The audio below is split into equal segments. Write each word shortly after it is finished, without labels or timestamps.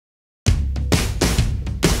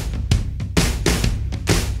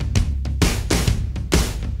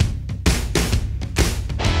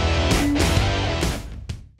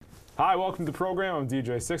Hi, welcome to the program. I'm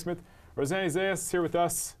DJ Sixsmith. Rosanny, Zayas is here with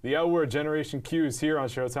us. The L Word Generation Q is here on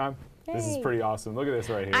Showtime. Yay. This is pretty awesome. Look at this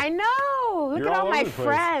right here. I know. Look You're at all my over the place.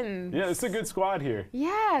 friends. Yeah, it's a good squad here.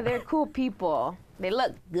 Yeah, they're cool people. They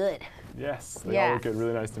look good. Yes, they all look good.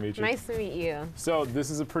 Really nice to meet you. Nice to meet you. So this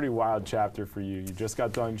is a pretty wild chapter for you. You just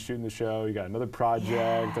got done shooting the show. You got another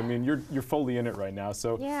project. I mean, you're fully in it right now.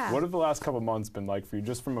 So what have the last couple months been like for you,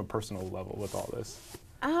 just from a personal level with all this?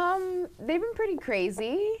 They've been pretty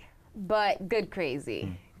crazy, but good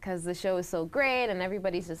crazy, because the show is so great and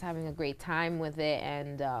everybody's just having a great time with it,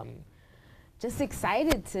 and just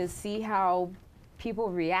excited to see how people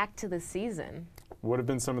react to the season. What have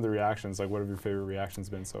been some of the reactions? Like, what have your favorite reactions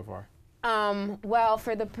been so far? Well,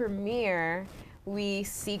 for the premiere, we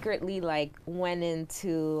secretly went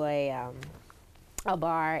into a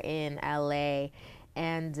bar in LA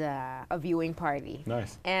and a viewing party.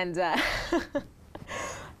 Nice. And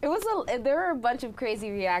there were a bunch of crazy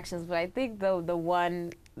reactions, but I think the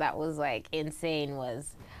one that was insane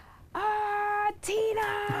was,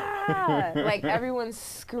 Tina! Like everyone's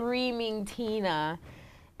screaming Tina.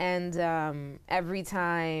 And every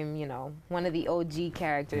time, one of the OG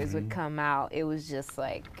characters would come out, it was just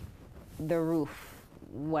like the roof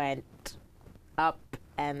went up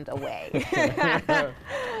and away.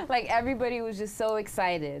 Like everybody was just so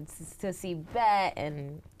excited to see Bet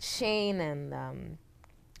and Shane and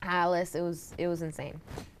Alice. It was insane.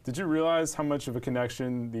 Did you realize how much of a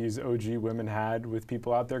connection these OG women had with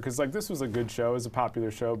people out there? Because this was a good show, it was a popular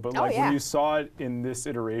show, but when you saw it in this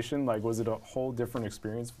iteration, was it a whole different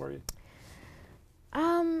experience for you?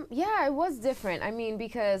 Yeah, it was different. I mean,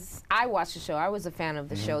 because I watched the show, I was a fan of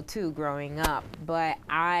the show too growing up, but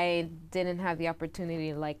I didn't have the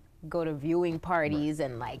opportunity to go to viewing parties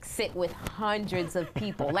and sit with hundreds of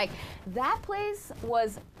people. That place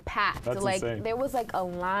was packed. That's insane. There was a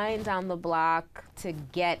line down the block to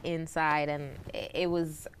get inside, and it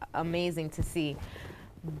was amazing to see.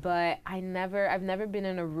 But I've never been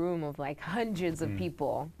in a room of hundreds of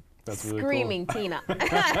people. That's really screaming cool. Tina.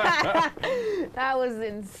 That was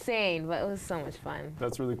insane, but it was so much fun.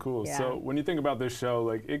 That's really cool. Yeah. So when you think about this show,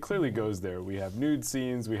 it clearly goes there. We have nude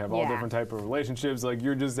scenes, we have all different type of relationships.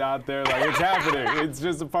 You're just out there, it's happening. It's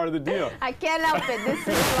just a part of the deal. I can't help it. This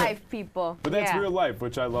is life, people. But that's real life,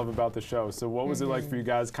 which I love about the show. So what was it like for you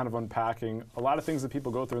guys, kind of unpacking a lot of things that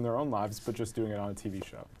people go through in their own lives, but just doing it on a TV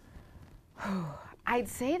show? I'd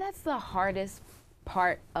say that's the hardest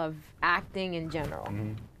part of acting in general.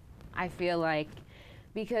 I feel like,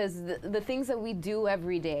 because the things that we do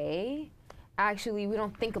every day, actually we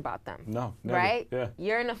don't think about them. No, never. Right? Yeah.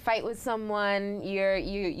 You're in a fight with someone,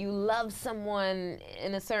 you love someone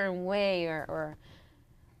in a certain way,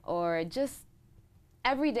 or just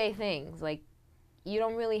everyday things. You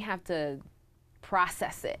don't really have to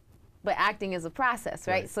process it. But acting is a process,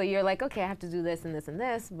 right? So you're okay, I have to do this and this and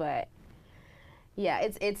this, but yeah,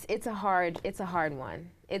 it's a hard one.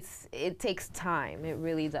 It takes time, it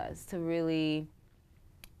really does, to really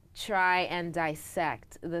try and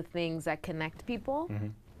dissect the things that connect people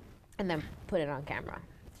and then put it on camera.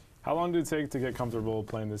 How long did it take to get comfortable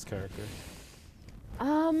playing this character?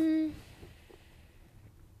 I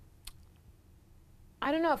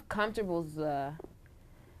don't know if comfortable is the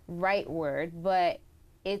right word, but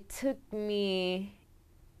I'd say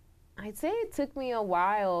it took me a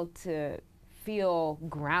while to feel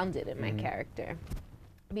grounded in my character,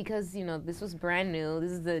 because this was brand new.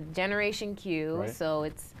 This is the Generation Q, so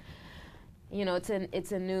it's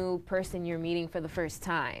it's a new person you're meeting for the first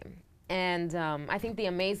time. And I think the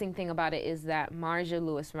amazing thing about it is that Marja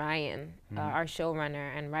Lewis Ryan, our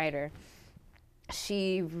showrunner and writer,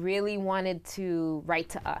 she really wanted to write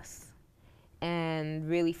to us and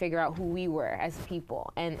really figure out who we were as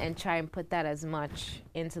people, and try and put that as much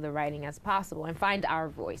into the writing as possible and find our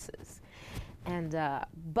voices. And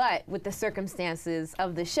but with the circumstances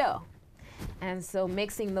of the show. And so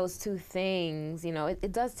mixing those two things,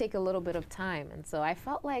 it does take a little bit of time. And so I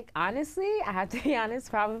felt honestly, I have to be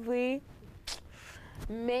honest, probably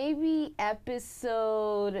maybe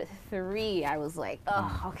episode 3, I was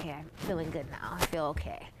oh, okay, I'm feeling good now. I feel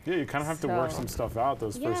okay. Yeah, you kind of have to work some stuff out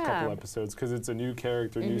those first couple episodes, because it's a new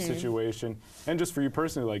character, new situation. And just for you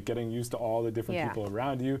personally, getting used to all the different people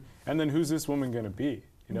around you. And then who's this woman going to be?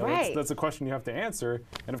 That's a question you have to answer.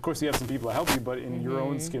 And of course you have some people to help you, but in your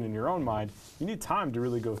own skin, in your own mind, you need time to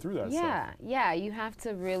really go through that stuff. Yeah, you have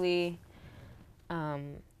to really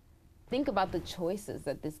think about the choices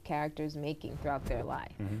that this character is making throughout their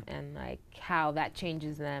life, and how that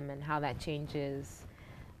changes them and how that changes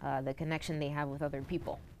the connection they have with other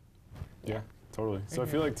people. Yeah. Totally. So I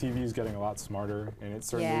feel like TV is getting a lot smarter, and it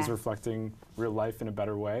certainly is reflecting real life in a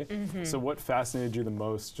better way. So what fascinated you the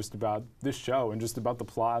most just about this show and just about the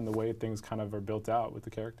plot and the way things kind of are built out with the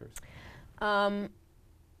characters?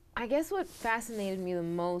 I guess what fascinated me the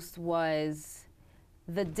most was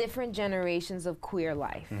the different generations of queer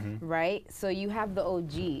life, right? So you have the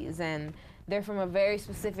OGs, and they're from a very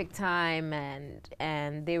specific time,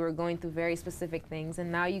 and they were going through very specific things, and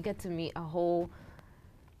now you get to meet a whole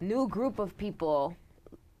new group of people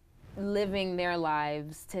living their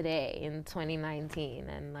lives today in 2019,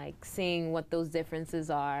 and like seeing what those differences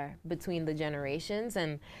are between the generations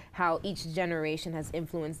and how each generation has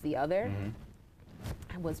influenced the other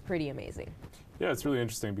was pretty amazing. Yeah, it's really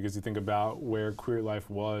interesting because you think about where queer life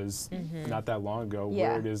was not that long ago,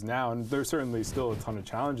 where it is now, and there's certainly still a ton of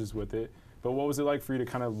challenges with it. But what was it like for you to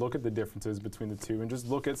kind of look at the differences between the two and just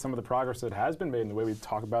look at some of the progress that has been made in the way we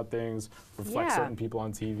talk about things, reflect certain people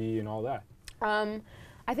on TV and all that?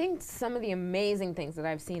 I think some of the amazing things that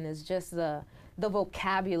I've seen is just the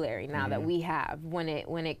vocabulary now that we have when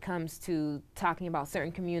it comes to talking about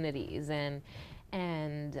certain communities and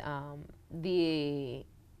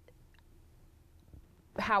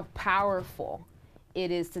how powerful it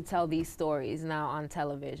is to tell these stories now on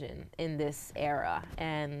television in this era.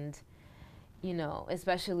 And you know,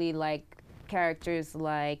 especially like characters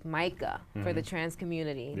like Micah for the trans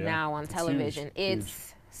community now on television.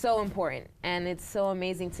 It's so important, and it's so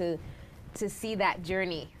amazing to see that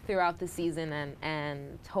journey throughout the season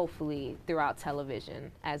and hopefully throughout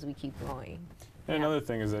television as we keep going. And another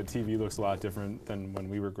thing is that TV looks a lot different than when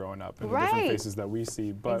we were growing up, and the different faces that we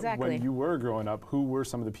see. But when you were growing up, who were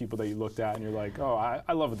some of the people that you looked at and you're like, oh,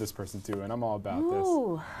 I love this person too, and I'm all about this?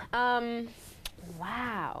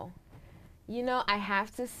 Wow. You know, I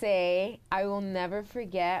have to say, I will never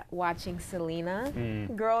forget watching Selena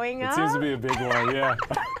growing up. It seems to be a big one, yeah.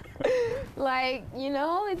 Like, you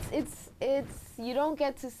know, it's you don't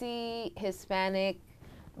get to see Hispanic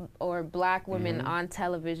or Black women on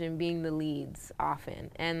television being the leads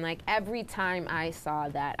often. And like every time I saw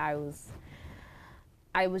that, I was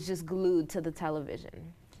just glued to the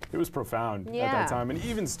television. It was profound at that time. And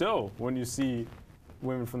even still, when you see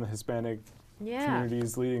women from the Hispanic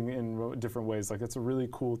communities leading in different ways, like that's a really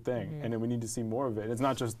cool thing, and then we need to see more of it. And it's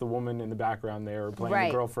not just the woman in the background there or playing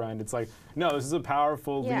the girlfriend. It's like, no, this is a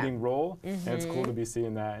powerful leading role, and it's cool to be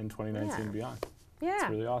seeing that in 2019 and beyond. It's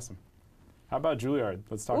really awesome. How about Juilliard?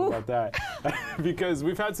 Let's talk about that. Because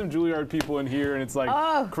we've had some Juilliard people in here, and it's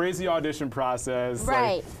like crazy audition process.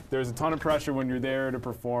 Like, there's a ton of pressure when you're there to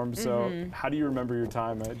perform. So how do you remember your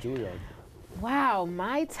time at Juilliard? Wow,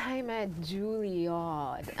 my time at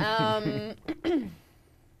Juilliard. I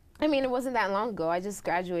mean, it wasn't that long ago. I just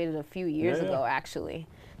graduated a few years ago, actually.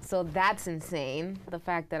 So that's insane, the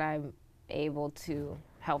fact that I'm able to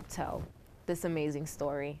help tell this amazing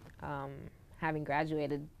story, having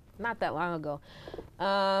graduated not that long ago.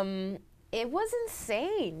 It was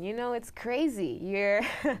insane. You know, it's crazy.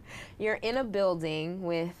 You're in a building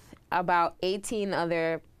with about 17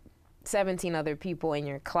 other people in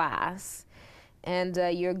your class, and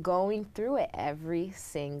you're going through it every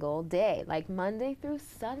single day, like Monday through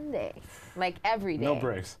Sunday, like every day. No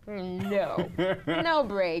breaks. No, no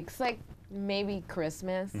breaks. Like maybe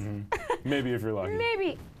Christmas. Maybe if you're lucky.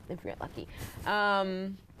 Maybe if you're lucky.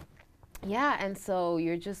 Yeah, and so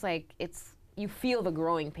you're just like, you feel the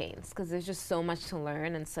growing pains because there's just so much to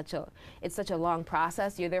learn, and it's such a long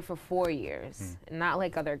process. You're there for 4 years, not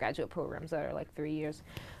like other graduate programs that are like 3 years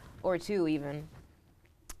or 2 even.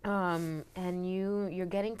 And you're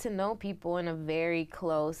getting to know people in a very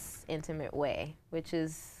close, intimate way, which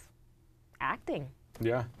is acting.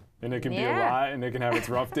 Yeah, and it can be a lot, and it can have its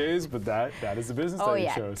rough days, but that is the business that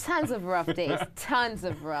it shows. Tons of rough days, tons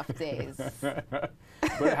of rough days.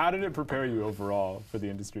 But how did it prepare you overall for the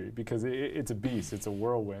industry? Because it's a beast, it's a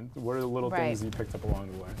whirlwind. What are the little things you picked up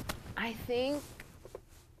along the way? I think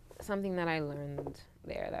something that I learned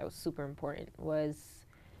there that was super important was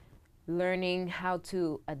learning how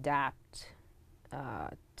to adapt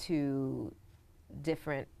to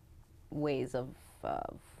different ways of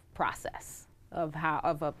process, of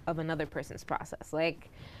another person's process. Like,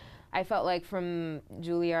 I felt like from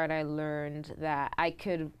Juilliard I learned that I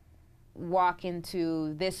could walk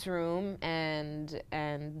into this room and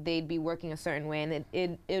they'd be working a certain way,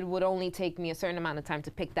 and it would only take me a certain amount of time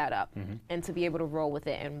to pick that up and to be able to roll with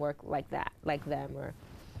it and work like that, like them,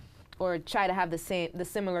 or try to have the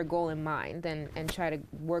similar goal in mind and try to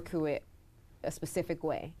work through it a specific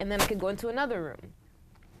way. And then I could go into another room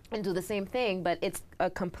and do the same thing, but it's a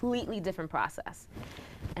completely different process.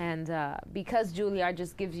 And because Juilliard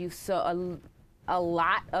just gives you a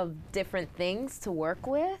lot of different things to work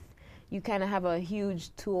with, you kind of have a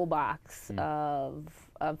huge toolbox of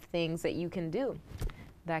things that you can do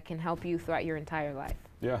that can help you throughout your entire life.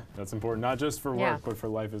 Yeah, that's important, not just for work, but for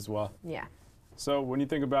life as well. Yeah. So when you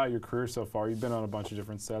think about your career so far, you've been on a bunch of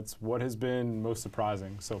different sets. What has been most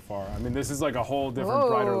surprising so far? I mean, this is like a whole different,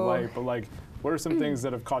 brighter light, but like, what are some things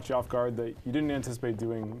that have caught you off guard that you didn't anticipate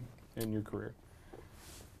doing in your career?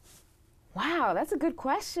 Wow, that's a good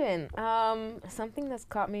question. Something that's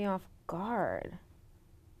caught me off guard.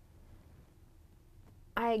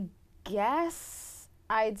 I guess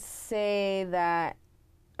I'd say that,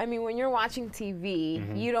 I mean, when you're watching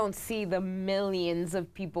TV, you don't see the millions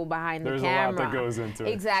of people behind the camera. There's a lot that goes into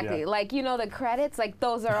it. Exactly. Yeah. Like, you know, the credits, like,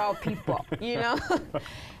 those are all people, you know?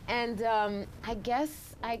 And I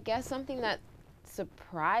guess something that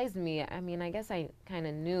surprised me, I mean, I guess I kind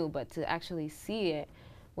of knew, but to actually see it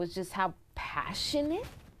was just how passionate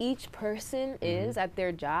each person is at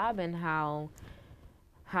their job, and how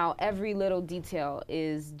every little detail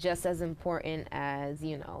is just as important as,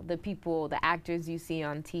 you know, the actors you see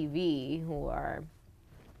on TV who are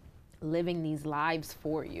living these lives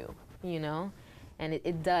for you, you know? And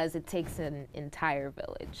it takes an entire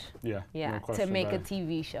village. Yeah. Yeah. No to make a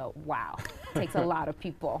TV show. Wow. It takes a lot of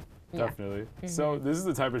people. Definitely. So this is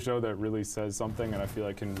the type of show that really says something, and I feel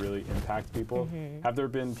like can really impact people. Have there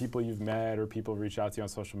been people you've met or people reach out to you on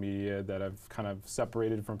social media that have kind of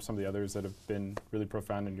separated from some of the others that have been really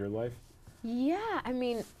profound in your life? Yeah, I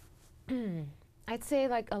mean, I'd say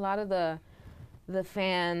like a lot of the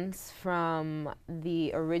fans from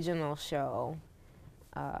the original show,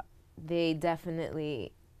 they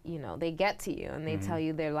definitely, you know, they get to you and they tell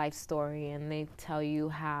you their life story, and they tell you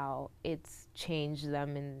how it's changed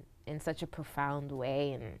them in such a profound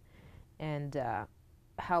way, and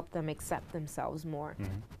help them accept themselves more.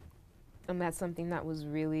 And that's something that was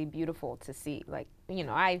really beautiful to see. Like, you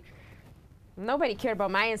know, nobody cared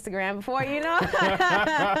about my Instagram before, you know?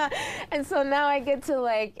 And so now I get to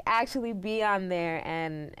like actually be on there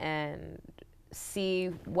and see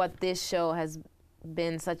what this show has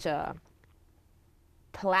been such a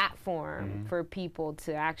platform for people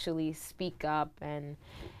to actually speak up and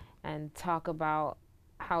talk about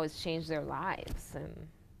how it's changed their lives, and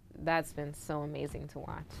that's been so amazing to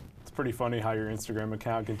watch. It's pretty funny how your Instagram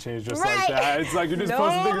account can change just like that. It's like you're just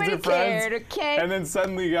posting things with your friends, and then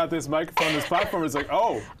suddenly you got this microphone, this platform. It's like,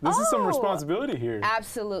 oh, this is some responsibility here.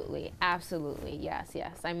 Absolutely, absolutely, yes.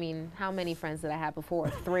 I mean, how many friends did I have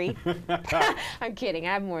before? 3? I'm kidding,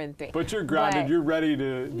 I have more than 3. But you're grounded, you're ready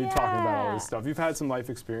to be talking about all this stuff. You've had some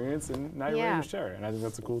life experience, and now you're ready to share it, and I think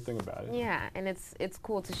that's a cool thing about it. Yeah, and it's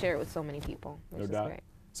cool to share it with so many people, which is great.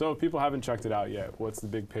 So if people haven't checked it out yet, what's the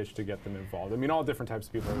big pitch to get them involved? I mean, all different types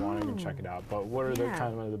of people are wanting to check it out, but what are the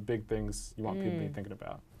kind of the big things you want people to be thinking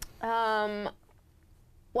about?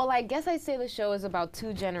 Well, I guess I'd say the show is about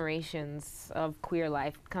 2 generations of queer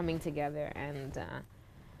life coming together and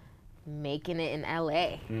making it in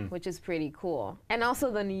LA, which is pretty cool. And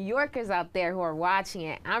also the New Yorkers out there who are watching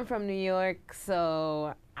it. I'm from New York,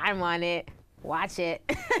 so I'm on it. Watch it,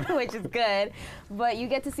 which is good. But you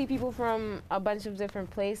get to see people from a bunch of different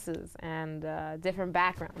places and different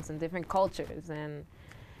backgrounds and different cultures, and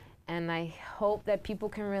I hope that people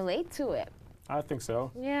can relate to it. I think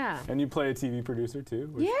so. Yeah. And you play a TV producer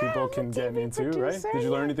too, which people can get into, right? Did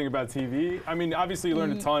you learn anything about TV? I mean, obviously you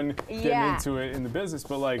learned a ton getting into it in the business,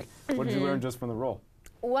 but like, what did you learn just from the role?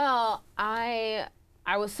 Well, I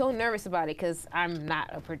was so nervous about it because I'm not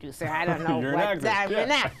a producer. I don't know what I'm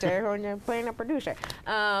an actor when you're playing a producer.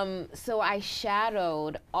 So I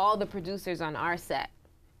shadowed all the producers on our set,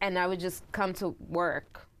 and I would just come to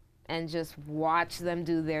work and just watch them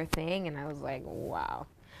do their thing, and I was like, wow.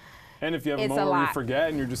 And if you have a moment where you forget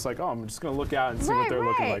and you're just like, oh, I'm just going to look out and see what they're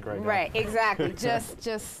looking like right now. Right, exactly.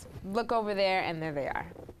 just look over there, and there they are.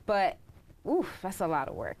 But, oof, that's a lot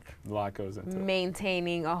of work. A lot goes into it.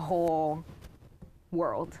 Maintaining a whole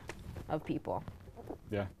world of people.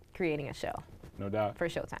 Yeah. Creating a show. No doubt. For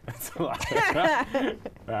Showtime. That's a lot.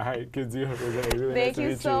 All right, good deal. Really Thank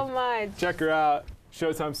you so much. Check her out.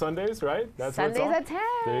 Showtime Sundays, right? That's Sundays at 10.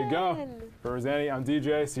 There you go. For Rosanny, I'm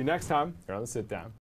DJ. See you next time. You're on The Sit Down.